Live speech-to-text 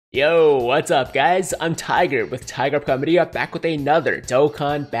Yo, what's up guys? I'm Tiger with Tiger Uppercut Media back with another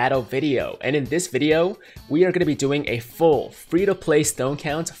Dokkan battle video. And in this video, we are going to be doing a full free-to-play stone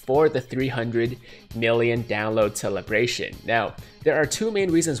count for the 300 million download celebration. Now, there are two main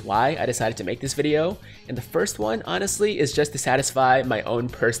reasons why I decided to make this video. And the first one, honestly, is just to satisfy my own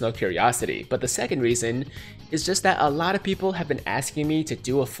personal curiosity. But the second reason is just that a lot of people have been asking me to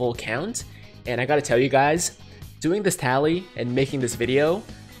do a full count. And I gotta tell you guys, doing this tally and making this video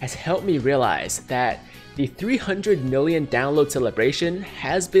has helped me realize that the 300 million download celebration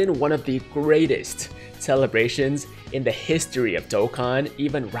has been one of the greatest celebrations in the history of Dokkan,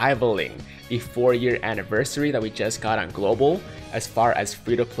 even rivaling the 4-year anniversary that we just got on Global as far as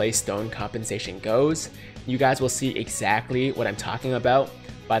free-to-play stone compensation goes. You guys will see exactly what I'm talking about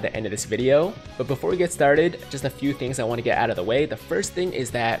by the end of this video. But before we get started, just a few things I want to get out of the way. The first thing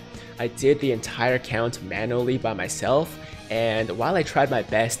is that I did the entire count manually by myself. And while I tried my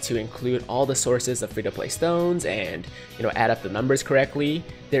best to include all the sources of free-to-play stones and, add up the numbers correctly,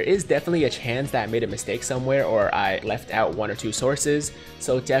 there is definitely a chance that I made a mistake somewhere or I left out one or two sources.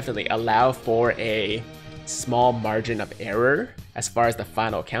 So definitely allow for a small margin of error as far as the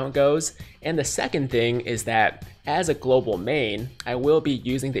final count goes. And the second thing is that as a global main, I will be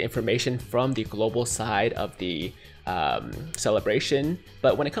using the information from the global side of the celebration.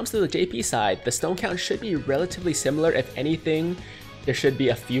 But when it comes to the JP side, the stone count should be relatively similar. If anything, there should be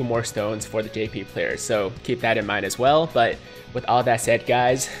a few more stones for the JP players, so keep that in mind as well. But with all that said,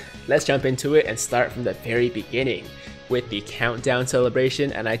 guys, let's jump into it and start from the very beginning with the countdown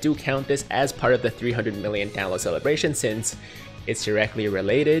celebration. And I do count this as part of the 300 million download celebration since it's directly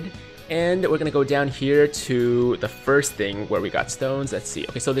related. And we're gonna go down here to the first thing where we got stones. Let's see.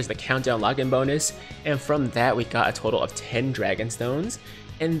 Okay, so there's the countdown login bonus, and from that we got a total of 10 dragon stones.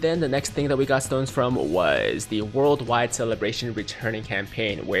 And then the next thing that we got stones from was the worldwide celebration returning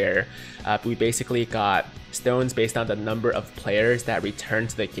campaign, where we basically got stones based on the number of players that returned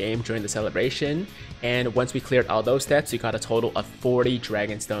to the game during the celebration. And once we cleared all those steps, we got a total of 40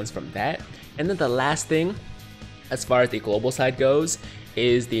 dragon stones from that. And then the last thing, as far as the global side goes,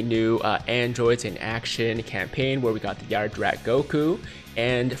 is the new Androids in Action campaign, where we got the Yardrat Goku.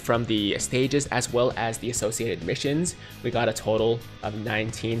 And from the stages as well as the associated missions, we got a total of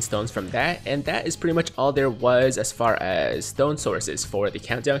 19 stones from that. And that is pretty much all there was as far as stone sources for the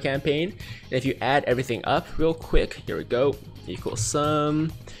countdown campaign. And if you add everything up real quick, here we go, equals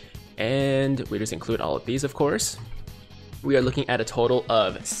sum, and we just include all of these, of course. We are looking at a total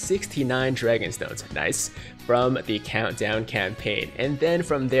of 69 dragon stones, nice, from the countdown campaign. And then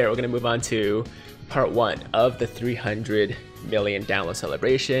from there, we're gonna move on to part 1 of the 300 million download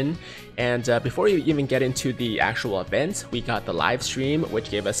celebration. And before you even get into the actual event, we got the live stream,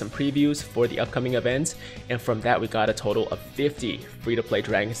 which gave us some previews for the upcoming events. And from that, we got a total of 50 free-to-play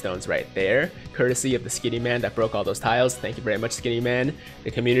dragon stones right there, courtesy of the Skinny Man that broke all those tiles. Thank you very much, Skinny Man.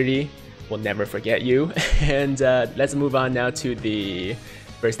 The community will never forget you. And let's move on now to the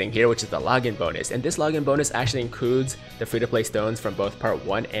first thing here, which is the login bonus. And this login bonus actually includes the free-to-play stones from both part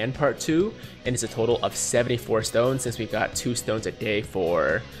 1 and part 2, and it's a total of 74 stones since we got 2 stones a day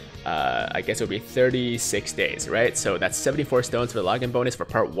for I guess it would be 36 days, right? So that's 74 stones for the login bonus for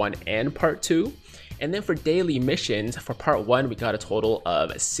part 1 and part 2. And then for daily missions, for part 1, we got a total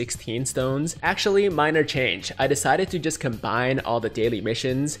of 16 stones. Actually, minor change. I decided to just combine all the daily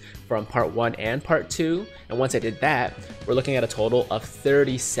missions from part 1 and part 2. And once I did that, we're looking at a total of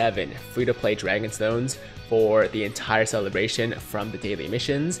 37 free-to-play dragon stones for the entire celebration from the daily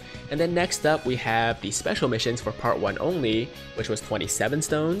missions. And then next up, we have the special missions for part 1 only, which was 27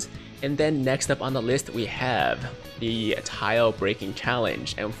 stones. And then next up on the list, we have the tile breaking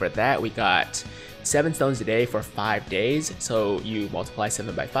challenge. And for that, we got 7 stones a day for 5 days. So you multiply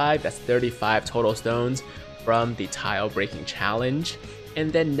 7 by 5, that's 35 total stones from the tile breaking challenge.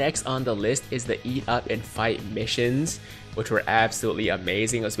 And then next on the list is the eat up and fight missions, which were absolutely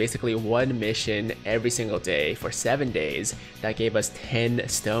amazing. It was basically one mission every single day for 7 days that gave us 10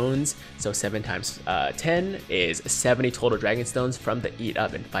 stones. So 7 times 10 is 70 total dragon stones from the eat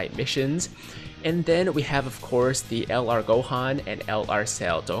up and fight missions. And then we have, of course, the LR Gohan and LR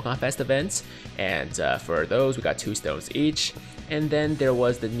Cell Dokkan Fest events. And for those, we got 2 stones each. And then there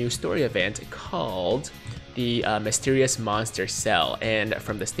was the new story event called the Mysterious Monster Cell, and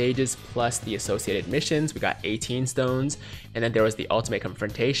from the stages plus the associated missions, we got 18 stones. And then there was the Ultimate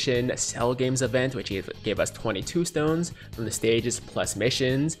Confrontation Cell Games event, which gave us 22 stones from the stages plus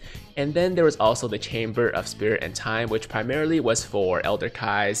missions. And then there was also the Chamber of Spirit and Time, which primarily was for Elder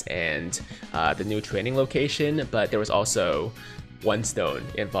Kai's and the new training location, but there was also 1 stone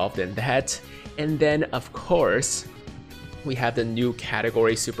involved in that. And then, of course, we have the new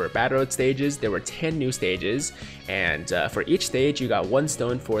category Super Battle Road stages. There were 10 new stages, and for each stage you got 1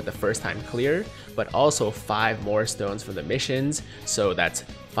 stone for the first time clear, but also 5 more stones for the missions. So that's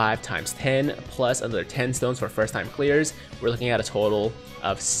 5 times 10 plus another 10 stones for first time clears. We're looking at a total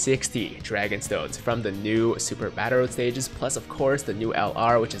of 60 Dragon Stones from the new Super Battle Road stages, plus of course the new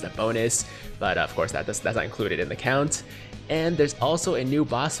LR, which is a bonus, but of course that's not included in the count. And there's also a new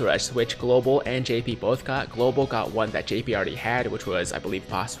boss rush, which Global and JP both got. Global got one that JP already had, which was, I believe,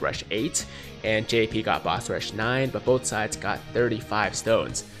 Boss Rush 8, and JP got Boss Rush 9, but both sides got 35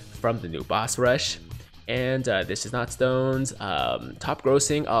 stones from the new boss rush. And this is not stones. Top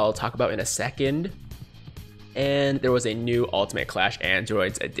grossing, I'll talk about in a second. And there was a new Ultimate Clash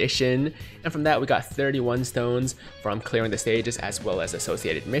Androids edition, and from that we got 31 stones from clearing the stages as well as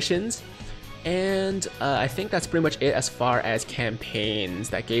associated missions. And I think that's pretty much it as far as campaigns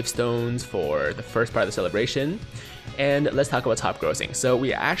that gave stones for the first part of the celebration. And let's talk about top grossing. So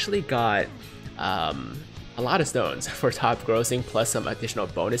we actually got a lot of stones for top grossing, plus some additional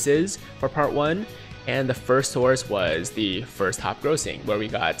bonuses for part 1. And the first source was the first top grossing, where we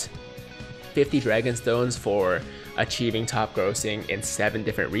got 50 Dragon Stones for achieving top grossing in 7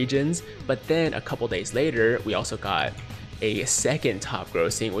 different regions. But then a couple days later, we also got a second top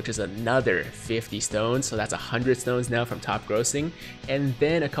grossing, which is another 50 stones, so that's 100 stones now from top grossing. And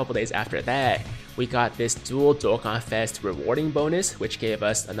then a couple days after that, we got this dual Dokkan Fest rewarding bonus, which gave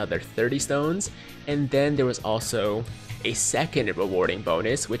us another 30 stones. And then there was also a second rewarding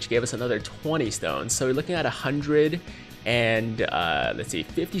bonus, which gave us another 20 stones. So we're looking at 100 and let's see,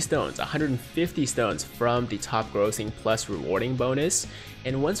 50 stones, 150 stones from the top grossing plus rewarding bonus.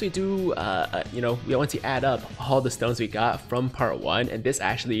 And once we do, once we add up all the stones we got from part 1, and this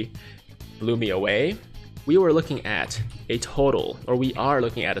actually blew me away, we were looking at a total, or we are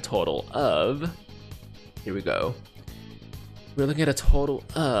looking at a total of, here we go, we're looking at a total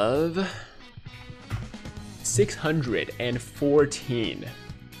of 614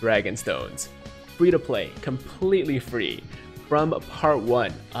 Dragon Stones. Free to play, completely free, from part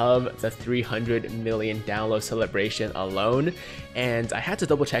 1 of the 300 million download celebration alone. And I had to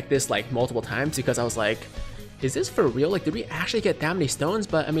double check this like multiple times because I was like, is this for real? Like, did we actually get that many stones?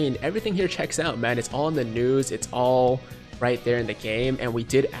 But I mean, everything here checks out, man. It's all in the news, it's all right there in the game, and we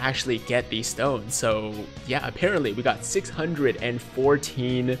did actually get these stones. So yeah, apparently we got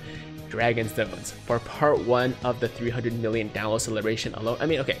 614 Dragon Stones for part 1 of the 300 million download celebration alone. I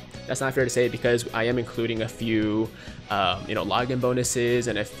mean, okay, that's not fair to say because I am including a few, login bonuses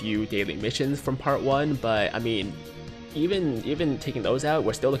and a few daily missions from part 1. But I mean, even taking those out,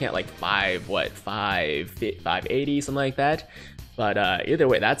 we're still looking at like 580, something like that. But either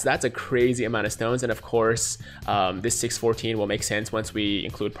way, that's a crazy amount of stones, and of course, this 614 will make sense once we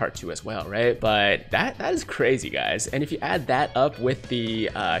include part 2 as well, right? But that is crazy, guys. And if you add that up with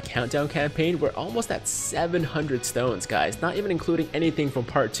the countdown campaign, we're almost at 700 stones, guys. Not even including anything from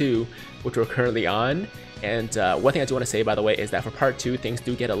part 2, which we're currently on. And one thing I do want to say, by the way, is that for part 2, things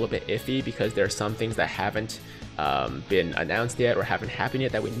do get a little bit iffy because there are some things that haven't been announced yet or haven't happened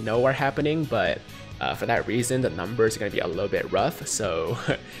yet that we know are happening, but for that reason, the numbers are going to be a little bit rough. So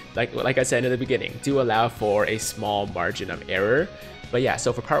like I said in the beginning, do allow for a small margin of error. But yeah,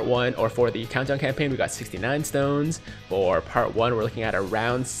 so for part 1, or for the countdown campaign, we got 69 stones. For part 1, we're looking at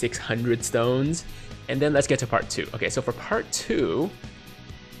around 600 stones. And then let's get to part 2. Okay, so for part 2,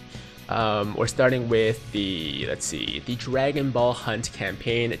 we're starting with the, the Dragon Ball Hunt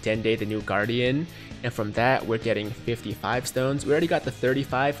campaign, Dende the New Guardian. And from that, we're getting 55 stones. We already got the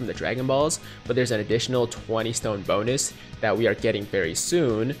 35 from the Dragon Balls, but there's an additional 20 stone bonus that we are getting very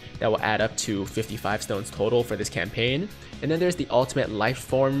soon that will add up to 55 stones total for this campaign. And then there's the Ultimate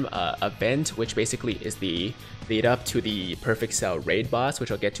Lifeform event, which basically is the lead up to the Perfect Cell raid boss,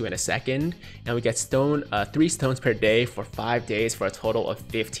 which I'll get to in a second. And we get 3 stones per day for 5 days for a total of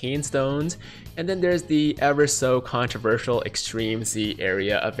 15 stones. And then there's the ever so controversial Extreme Z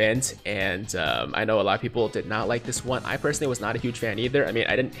area event, and I know a lot of people did not like this one. I personally was not a huge fan either. I mean,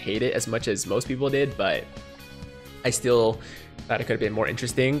 I didn't hate it as much as most people did, but I still thought it could have been more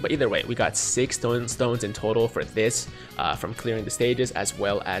interesting. But either way, we got 6 stones in total for this, from clearing the stages as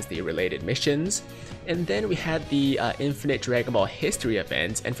well as the related missions. And then we had the Infinite Dragon Ball History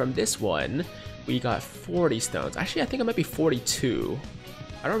event, and from this one, we got 40 stones. Actually, I think it might be 42.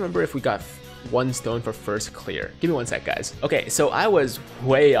 I don't remember if we got 1 stone for first clear. Give me 1 sec, guys. Okay, so I was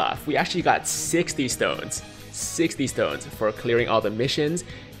way off. We actually got 60 stones. 60 stones for clearing all the missions,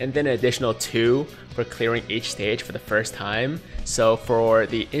 and then an additional 2 for clearing each stage for the first time. So for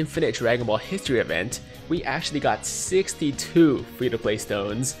the Infinite Dragon Ball History event, we actually got 62 free-to-play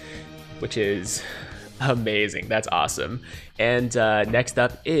stones, which is Amazing, that's awesome. And next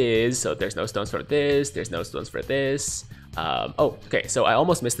up is, so there's no stones for this, there's no stones for this. Oh, okay, so I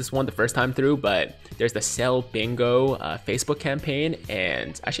almost missed this one the first time through, but there's the Sell Bingo Facebook campaign,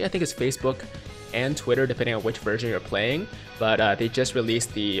 and actually I think it's Facebook and Twitter depending on which version you're playing, but they just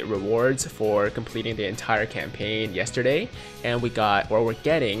released the rewards for completing the entire campaign yesterday, and we're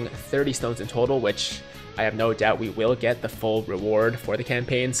getting 30 stones in total, which I have no doubt we will get the full reward for the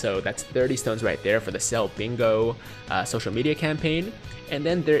campaign, so that's 30 stones right there for the Sell Bingo social media campaign. And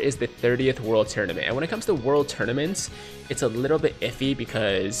then there is the 30th World Tournament. And when it comes to World Tournaments, it's a little bit iffy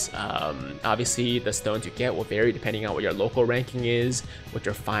because obviously the stones you get will vary depending on what your local ranking is, what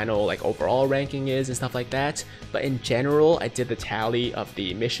your final like overall ranking is and stuff like that. But in general, I did the tally of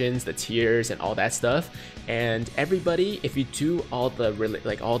the missions, the tiers, and all that stuff. And everybody, if you do all the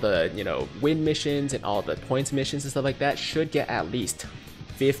win missions and all the points missions and stuff like that, should get at least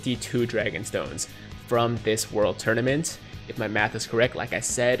 52 Dragon Stones from this World Tournament. If my math is correct, like I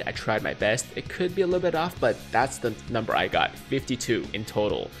said, I tried my best. It could be a little bit off, but that's the number I got, 52 in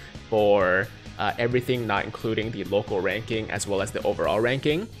total for everything, not including the local ranking as well as the overall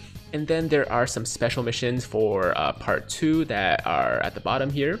ranking. And then there are some special missions for part 2 that are at the bottom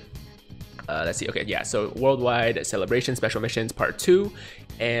here. Let's see, okay, yeah, so Worldwide Celebration Special Missions Part 2.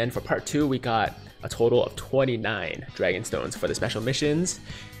 And for Part 2, we got a total of 29 Dragon Stones for the special missions.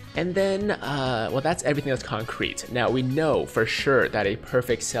 And then, well, that's everything that's concrete. Now, we know for sure that a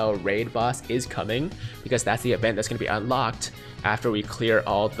Perfect Cell raid boss is coming because that's the event that's going to be unlocked after we clear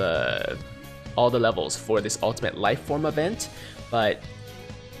all the levels for this Ultimate Lifeform event. But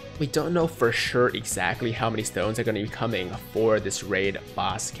we don't know for sure exactly how many stones are going to be coming for this raid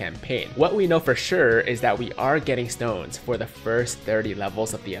boss campaign. What we know for sure is that we are getting stones for the first 30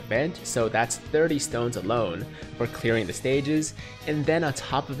 levels of the event, so that's 30 stones alone for clearing the stages. And then on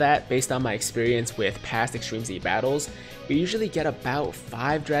top of that, based on my experience with past Extreme Z battles, we usually get about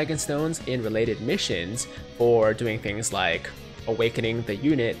 5 Dragon Stones in related missions for doing things like awakening the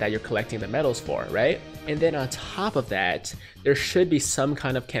unit that you're collecting the medals for, right? And then on top of that, there should be some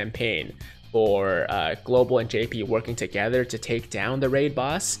kind of campaign for Global and JP working together to take down the raid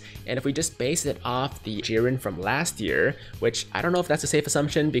boss. And if we just base it off the Jiren from last year, which I don't know if that's a safe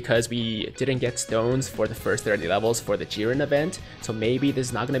assumption because we didn't get stones for the first 30 levels for the Jiren event, so maybe this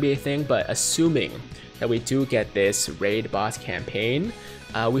is not going to be a thing, but assuming that we do get this raid boss campaign,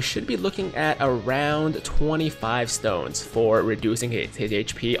 we should be looking at around 25 stones for reducing his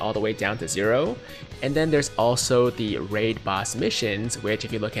HP all the way down to 0. And then there's also the raid boss missions, which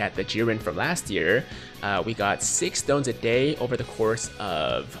if you look at the Jiren from last year, we got 6 stones a day over the course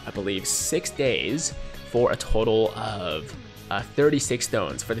of, I believe, 6 days for a total of 36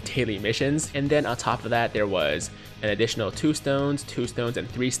 stones for the daily missions. And then on top of that, there was an additional 2 stones, and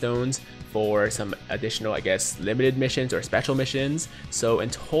 3 stones for some additional, I guess, limited missions or special missions. So in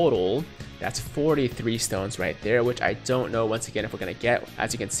total, that's 43 stones right there, which I don't know, once again, if we're gonna get.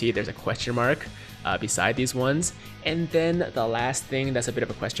 As you can see, there's a question mark beside these ones. And then the last thing that's a bit of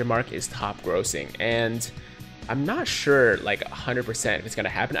a question mark is top grossing. And I'm not sure like 100% if it's gonna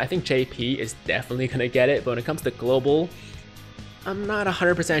happen. I think JP is definitely gonna get it, but when it comes to global, I'm not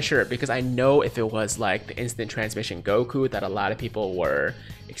 100% sure because I know if it was like the instant transmission Goku that a lot of people were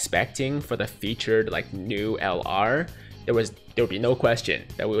expecting for the featured like new LR, there would be no question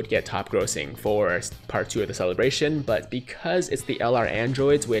that we would get top grossing for part 2 of the celebration. But because it's the LR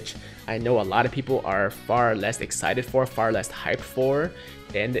androids, which I know a lot of people are far less excited for, far less hyped for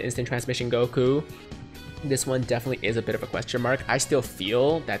than the instant transmission Goku, this one definitely is a bit of a question mark. I still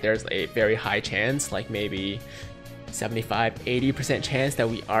feel that there's a very high chance, like maybe 75-80% chance that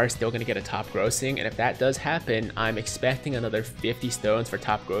we are still going to get a top grossing. And if that does happen, I'm expecting another 50 stones for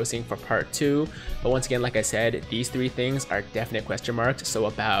top grossing for part 2. But once again, like I said, these 3 things are definite question marks, so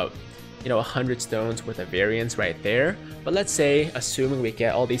about 100 stones worth of variance right there. But let's say, assuming we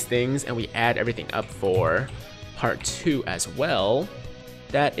get all these things and we add everything up for part 2 as well,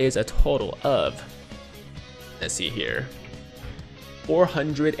 that is a total of, let's see here,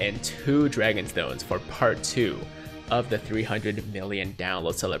 402 Dragon Stones for part 2 of the 300 million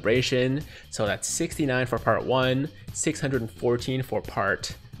download celebration. So that's 69 for part 1, 614 for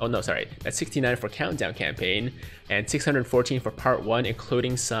part, oh no, sorry, that's 69 for countdown campaign, and 614 for part 1,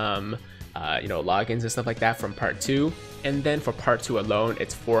 including some logins and stuff like that from part 2. And then for part 2 alone,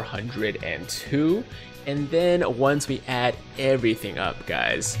 it's 402. And then once we add everything up,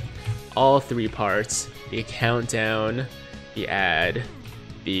 guys, all 3 parts, the countdown, we add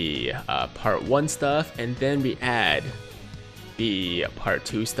the part 1 stuff, and then we add the part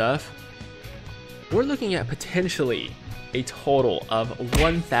 2 stuff, we're looking at potentially a total of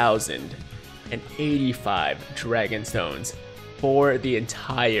 1,085 Dragon Stones for the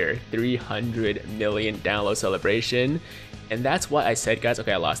entire 300 million download celebration. And that's what I said, guys.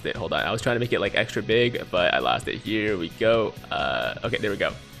 Okay, I lost it. Hold on. I was trying to make it like extra big, but I lost it. Here we go. Okay, there we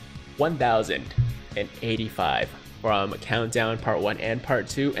go. 1,085 from Countdown Part 1 and Part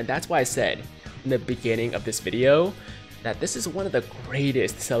 2. And that's why I said in the beginning of this video that this is one of the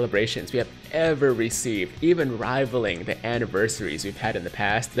greatest celebrations we have ever received, even rivaling the anniversaries we've had in the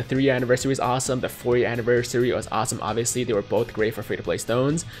past. The 3-year anniversary was awesome, the 4-year anniversary was awesome. Obviously, they were both great for free-to-play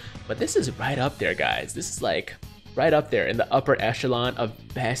stones, but this is right up there, guys. This is like right up there in the upper echelon of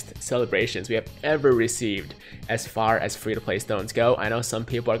best celebrations we have ever received as far as free-to-play stones go. I know some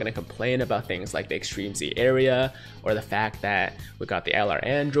people are going to complain about things like the Extreme Z area, or the fact that we got the LR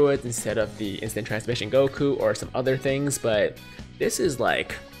androids instead of the instant transmission Goku, or some other things, but this is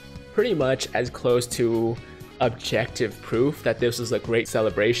like pretty much as close to objective proof that this was a great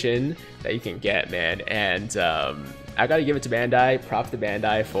celebration that you can get, man. And I gotta give it to Bandai. Props to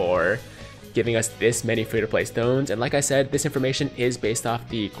Bandai for giving us this many free-to-play stones. And like I said, this information is based off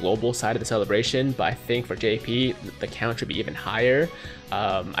the global side of the celebration, but I think for JP the count should be even higher.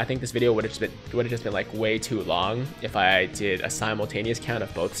 I think this video would have just been like way too long if I did a simultaneous count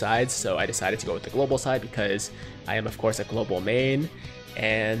of both sides, so I decided to go with the global side because I am of course a global main.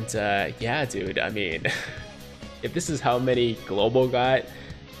 And yeah, dude, I mean if this is how many global got,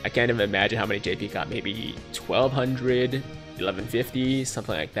 I can't even imagine how many JP got. Maybe 1,200, 1,150,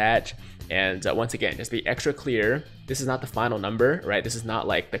 something like that. And once again, just be extra clear, this is not the final number, right? This is not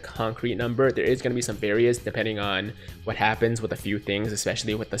like the concrete number. There is going to be some variance depending on what happens with a few things,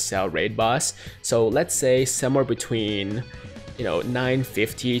 especially with the Cell Raid boss. So let's say somewhere between, you know,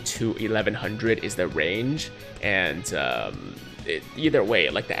 950 to 1,100 is the range. And either way,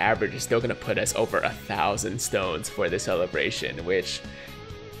 like the average is still going to put us over 1,000 stones for the celebration, which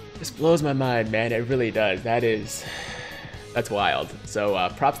just blows my mind, man. It really does. That's wild. So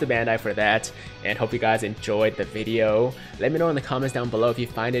props to Bandai for that, and hope you guys enjoyed the video. Let me know in the comments down below if you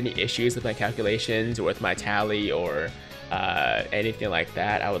find any issues with my calculations or with my tally or anything like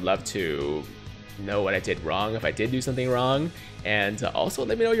that. I would love to know what I did wrong, if I did do something wrong. And also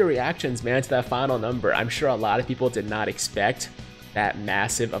let me know your reactions, man, to that final number. I'm sure a lot of people did not expect that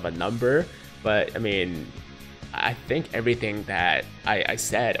massive of a number, but I mean, I think everything that I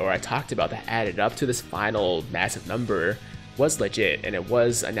said or I talked about that added up to this final massive number was legit, and it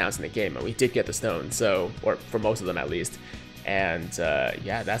was announced in the game, and we did get the stones, so, or for most of them at least. And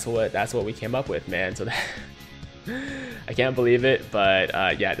yeah, that's what we came up with, man. So that I can't believe it,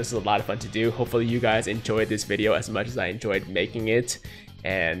 but yeah, this is a lot of fun to do. Hopefully you guys enjoyed this video as much as I enjoyed making it.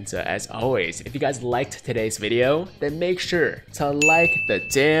 And as always, if you guys liked today's video, then make sure to like the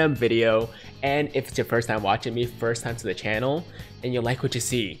damn video. And if it's your first time watching me, first time to the channel, and you like what you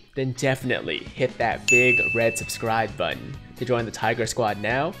see, then definitely hit that big red subscribe button to join the Tiger Squad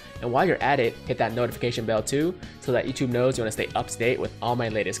now. And while you're at it, hit that notification bell too, so that YouTube knows you want to stay up to date with all my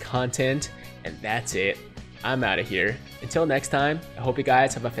latest content. And that's it. I'm out of here. Until next time, I hope you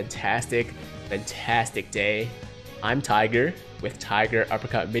guys have a fantastic day. I'm Tiger with Tiger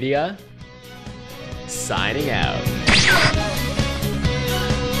Uppercut Media, signing out.